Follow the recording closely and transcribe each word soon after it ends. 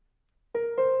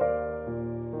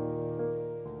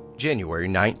January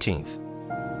 19th.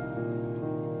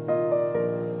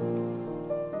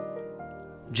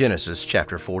 Genesis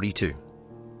chapter 42.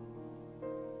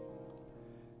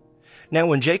 Now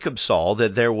when Jacob saw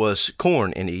that there was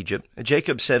corn in Egypt,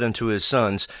 Jacob said unto his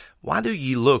sons, Why do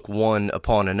ye look one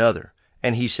upon another?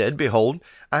 And he said, Behold,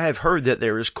 I have heard that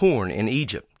there is corn in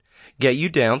Egypt. Get you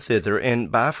down thither,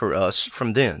 and buy for us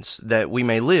from thence, that we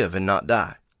may live and not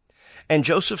die. And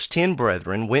Joseph's 10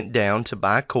 brethren went down to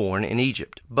buy corn in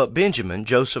Egypt. But Benjamin,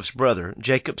 Joseph's brother,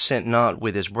 Jacob sent not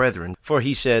with his brethren, for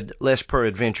he said, Lest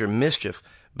peradventure mischief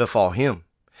befall him.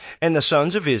 And the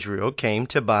sons of Israel came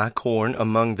to buy corn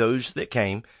among those that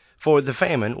came, for the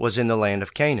famine was in the land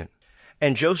of Canaan.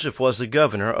 And Joseph was the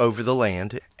governor over the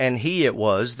land, and he it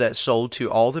was that sold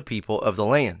to all the people of the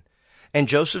land. And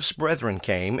Joseph's brethren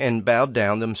came, and bowed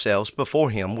down themselves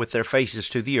before him with their faces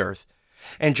to the earth.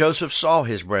 And Joseph saw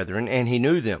his brethren, and he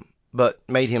knew them, but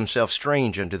made himself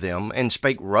strange unto them, and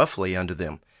spake roughly unto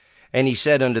them. And he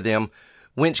said unto them,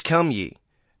 Whence come ye?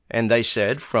 And they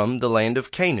said, From the land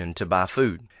of Canaan, to buy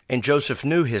food. And Joseph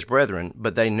knew his brethren,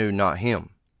 but they knew not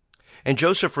him. And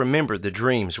Joseph remembered the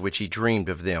dreams which he dreamed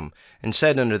of them, and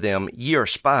said unto them, Ye are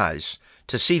spies,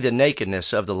 to see the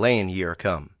nakedness of the land ye are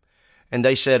come. And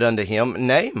they said unto him,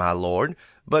 Nay, my lord,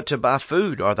 but to buy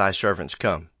food are thy servants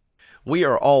come. We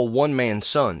are all one man's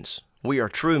sons, we are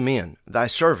true men, thy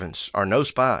servants are no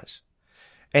spies.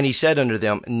 And he said unto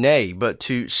them, Nay, but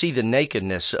to see the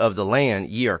nakedness of the land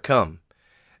ye are come.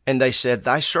 And they said,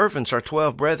 Thy servants are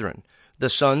 12 brethren, the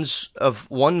sons of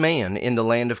one man in the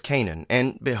land of Canaan,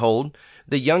 and behold,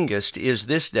 the youngest is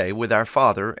this day with our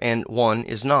father, and one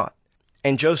is not.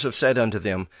 And Joseph said unto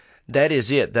them, That is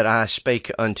it that I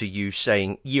spake unto you,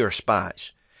 saying, Ye are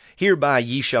spies. Hereby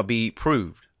ye shall be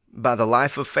proved. By the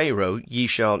life of Pharaoh ye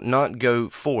shall not go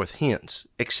forth hence,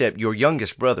 except your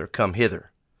youngest brother come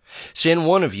hither. Send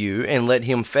one of you, and let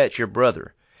him fetch your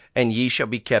brother, and ye shall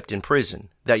be kept in prison,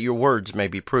 that your words may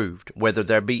be proved, whether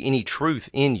there be any truth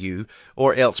in you,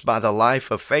 or else by the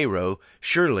life of Pharaoh,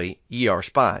 surely ye are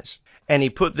spies. And he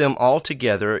put them all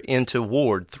together into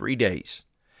ward 3 days.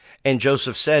 And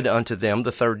Joseph said unto them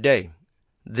the 3rd day,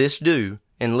 This do,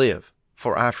 and live,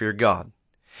 for I fear God.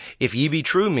 If ye be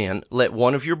true men, let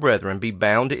one of your brethren be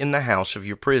bound in the house of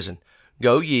your prison.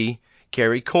 Go ye,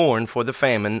 carry corn for the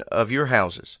famine of your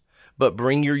houses, but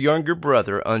bring your younger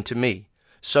brother unto me.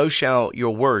 So shall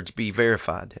your words be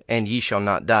verified, and ye shall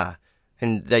not die.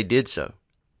 And they did so.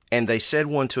 And they said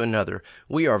one to another,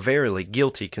 We are verily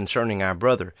guilty concerning our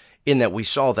brother, in that we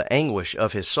saw the anguish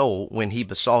of his soul when he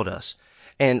besought us,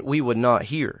 and we would not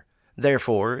hear.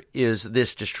 Therefore is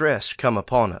this distress come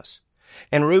upon us.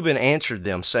 And Reuben answered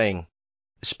them, saying,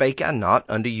 Spake I not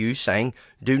unto you, saying,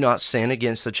 Do not sin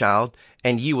against the child,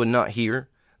 and ye would not hear?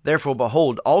 Therefore,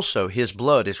 behold, also his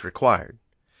blood is required.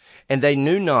 And they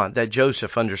knew not that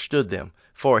Joseph understood them,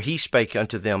 for he spake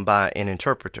unto them by an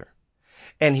interpreter.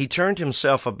 And he turned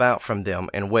himself about from them,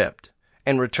 and wept,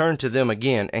 and returned to them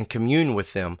again, and communed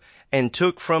with them, and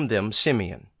took from them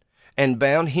Simeon, and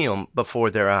bound him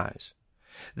before their eyes.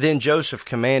 Then Joseph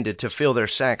commanded to fill their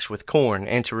sacks with corn,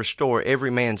 and to restore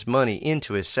every man's money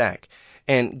into his sack,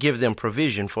 and give them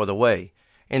provision for the way.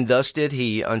 And thus did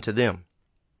he unto them.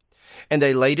 And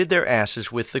they laded their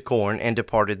asses with the corn, and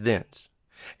departed thence.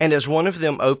 And as one of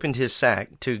them opened his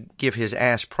sack to give his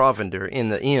ass provender in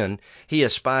the inn, he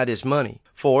espied his money,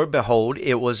 for, behold,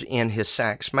 it was in his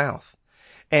sack's mouth.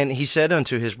 And he said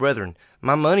unto his brethren,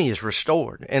 My money is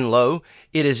restored, and lo,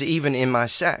 it is even in my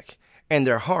sack. And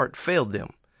their heart failed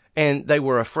them. And they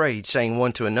were afraid, saying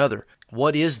one to another,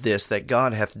 What is this that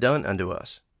God hath done unto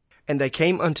us? And they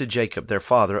came unto Jacob their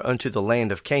father unto the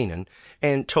land of Canaan,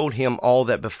 and told him all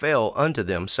that befell unto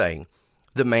them, saying,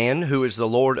 The man who is the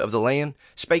Lord of the land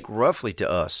spake roughly to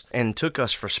us, and took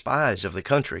us for spies of the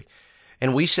country.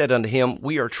 And we said unto him,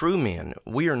 We are true men,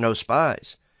 we are no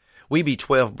spies. We be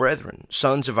 12 brethren,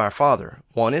 sons of our father,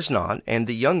 one is not, and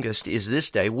the youngest is this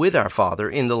day with our father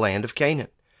in the land of Canaan.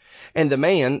 And the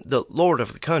man, the lord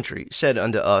of the country, said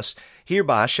unto us,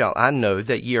 Hereby shall I know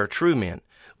that ye are true men.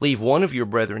 Leave one of your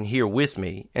brethren here with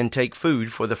me, and take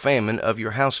food for the famine of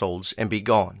your households, and be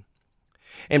gone.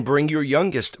 And bring your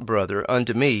youngest brother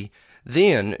unto me,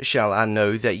 then shall I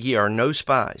know that ye are no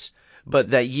spies,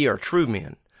 but that ye are true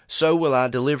men. So will I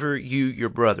deliver you your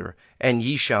brother, and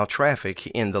ye shall traffic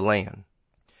in the land.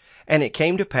 And it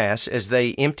came to pass, as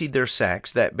they emptied their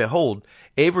sacks, that, behold,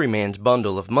 every man's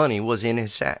bundle of money was in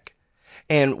his sack.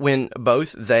 And when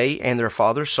both they and their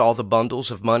father saw the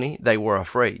bundles of money, they were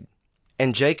afraid.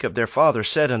 And Jacob their father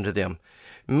said unto them,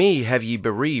 Me have ye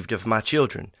bereaved of my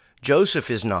children.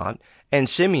 Joseph is not, and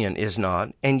Simeon is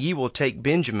not, and ye will take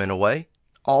Benjamin away?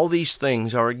 All these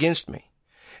things are against me.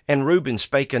 And Reuben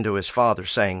spake unto his father,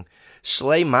 saying,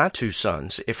 Slay my 2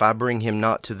 sons, if I bring him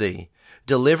not to thee.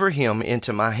 Deliver him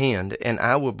into my hand, and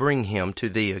I will bring him to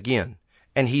thee again.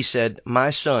 And he said,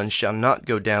 My son shall not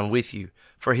go down with you,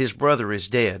 for his brother is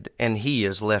dead, and he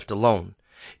is left alone.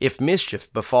 If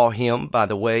mischief befall him by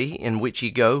the way in which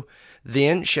ye go,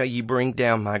 then shall ye bring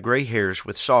down my gray hairs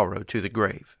with sorrow to the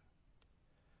grave.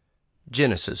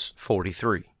 Genesis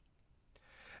 43.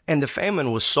 And the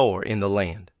famine was sore in the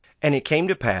land. And it came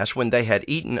to pass, when they had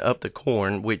eaten up the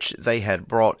corn which they had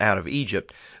brought out of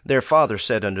Egypt, their father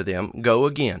said unto them, Go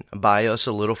again, buy us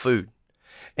a little food.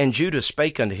 And Judah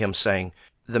spake unto him, saying,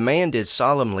 The man did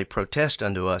solemnly protest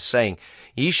unto us, saying,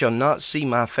 Ye shall not see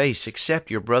my face,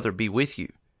 except your brother be with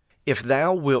you. If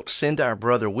thou wilt send our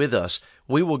brother with us,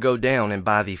 we will go down and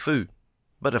buy thee food.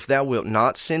 But if thou wilt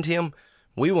not send him,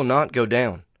 we will not go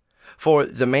down. For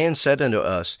the man said unto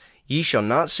us, Ye shall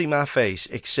not see my face,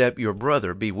 except your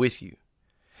brother be with you.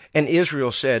 And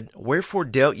Israel said, Wherefore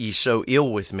dealt ye so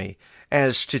ill with me,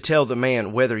 as to tell the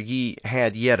man whether ye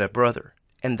had yet a brother?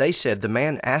 And they said, The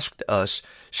man asked us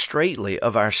straitly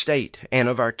of our state and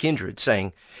of our kindred,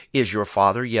 saying, Is your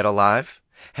father yet alive?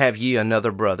 Have ye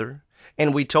another brother?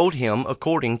 And we told him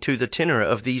according to the tenor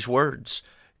of these words.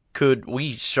 Could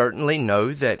we certainly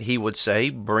know that he would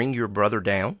say, Bring your brother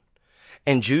down?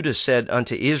 And Judah said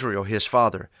unto Israel his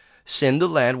father, Send the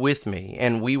lad with me,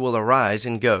 and we will arise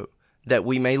and go, that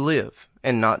we may live,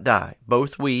 and not die,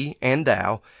 both we and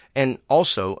thou, and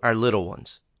also our little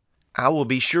ones. I will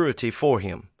be surety for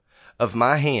him. Of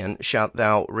my hand shalt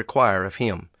thou require of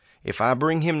him. If I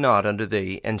bring him not unto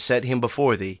thee, and set him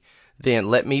before thee, then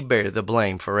let me bear the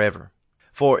blame forever.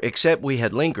 For except we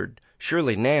had lingered,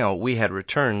 surely now we had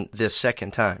returned this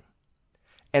second time.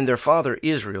 And their father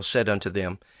Israel said unto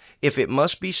them, If it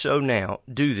must be so now,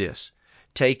 do this.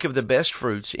 Take of the best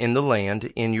fruits in the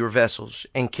land in your vessels,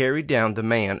 and carry down the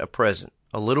man a present,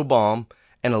 a little balm,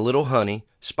 and a little honey,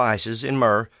 spices, and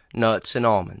myrrh, nuts, and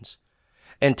almonds.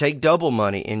 And take double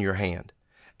money in your hand.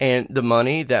 And the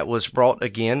money that was brought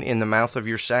again in the mouth of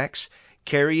your sacks,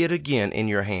 carry it again in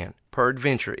your hand.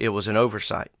 Peradventure it was an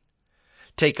oversight.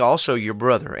 Take also your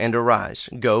brother, and arise,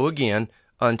 go again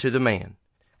unto the man.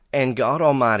 And God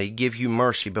Almighty give you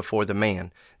mercy before the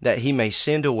man, that he may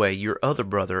send away your other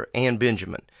brother and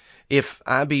Benjamin. If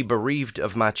I be bereaved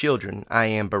of my children, I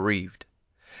am bereaved.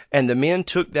 And the men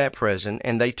took that present,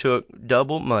 and they took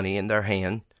double money in their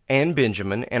hand, and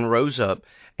Benjamin, and rose up,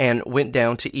 and went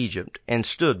down to Egypt, and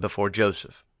stood before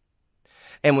Joseph.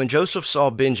 And when Joseph saw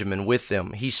Benjamin with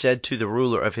them, he said to the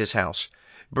ruler of his house,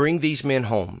 Bring these men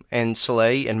home, and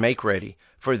slay and make ready,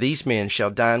 for these men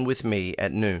shall dine with me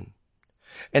at noon.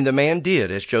 And the man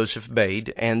did as Joseph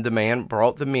bade, and the man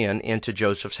brought the men into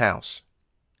Joseph's house.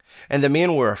 And the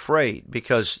men were afraid,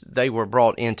 because they were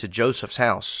brought into Joseph's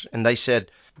house. And they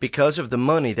said, Because of the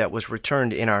money that was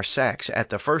returned in our sacks at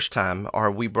the first time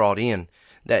are we brought in,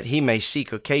 that he may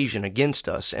seek occasion against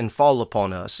us, and fall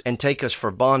upon us, and take us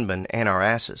for bondmen and our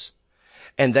asses.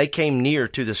 And they came near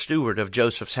to the steward of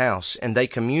Joseph's house, and they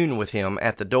communed with him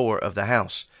at the door of the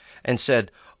house, and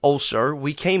said, O sir,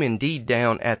 we came indeed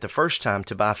down at the first time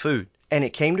to buy food. And it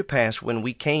came to pass, when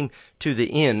we came to the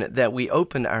inn, that we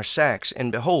opened our sacks,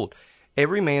 and behold,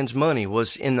 every man's money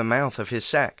was in the mouth of his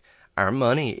sack, our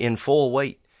money in full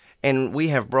weight, and we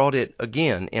have brought it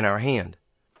again in our hand.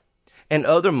 And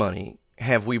other money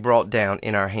have we brought down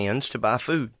in our hands to buy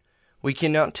food. We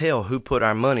cannot tell who put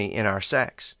our money in our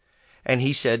sacks. And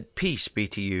he said, Peace be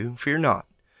to you, fear not.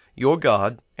 Your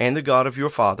God, and the God of your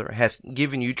father, hath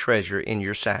given you treasure in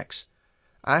your sacks.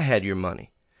 I had your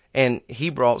money. And he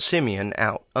brought Simeon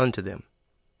out unto them.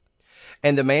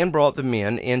 And the man brought the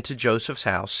men into Joseph's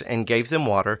house, and gave them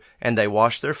water, and they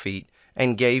washed their feet,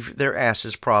 and gave their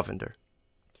asses provender.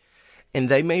 And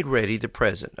they made ready the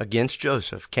present against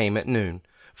Joseph came at noon,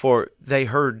 for they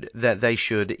heard that they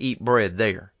should eat bread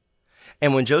there.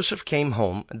 And when Joseph came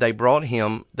home, they brought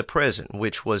him the present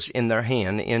which was in their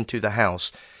hand into the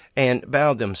house, and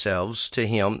bowed themselves to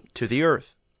him to the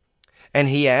earth. And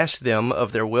he asked them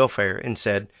of their welfare, and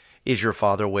said, Is your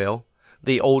father well,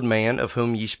 the old man of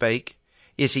whom ye spake?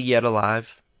 Is he yet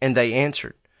alive? And they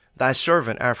answered, Thy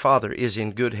servant our father is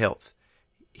in good health.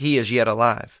 He is yet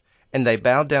alive. And they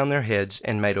bowed down their heads,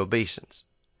 and made obeisance.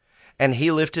 And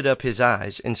he lifted up his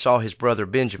eyes, and saw his brother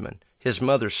Benjamin, his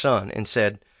mother's son, and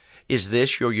said, Is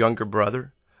this your younger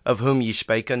brother, of whom ye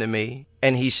spake unto me?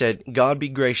 And he said, God be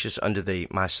gracious unto thee,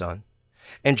 my son.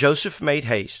 And Joseph made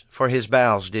haste, for his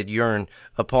bowels did yearn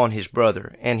upon his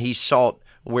brother, and he sought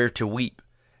where to weep.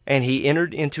 And he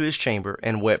entered into his chamber,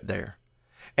 and wept there.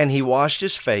 And he washed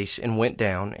his face, and went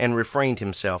down, and refrained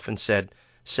himself, and said,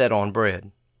 Set on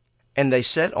bread. And they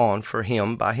set on for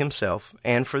him by himself,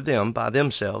 and for them by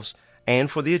themselves,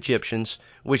 and for the Egyptians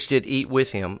which did eat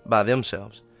with him by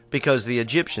themselves, because the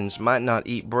Egyptians might not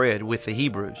eat bread with the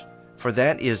Hebrews, for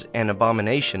that is an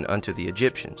abomination unto the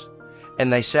Egyptians.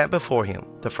 And they sat before him,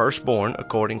 the firstborn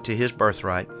according to his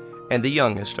birthright, and the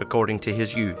youngest according to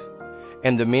his youth.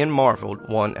 And the men marveled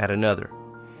one at another.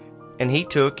 And he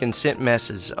took and sent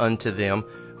messes unto them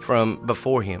from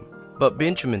before him. But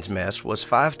Benjamin's mess was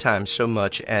 5 times so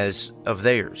much as of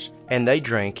theirs, and they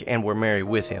drank and were merry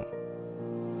with him.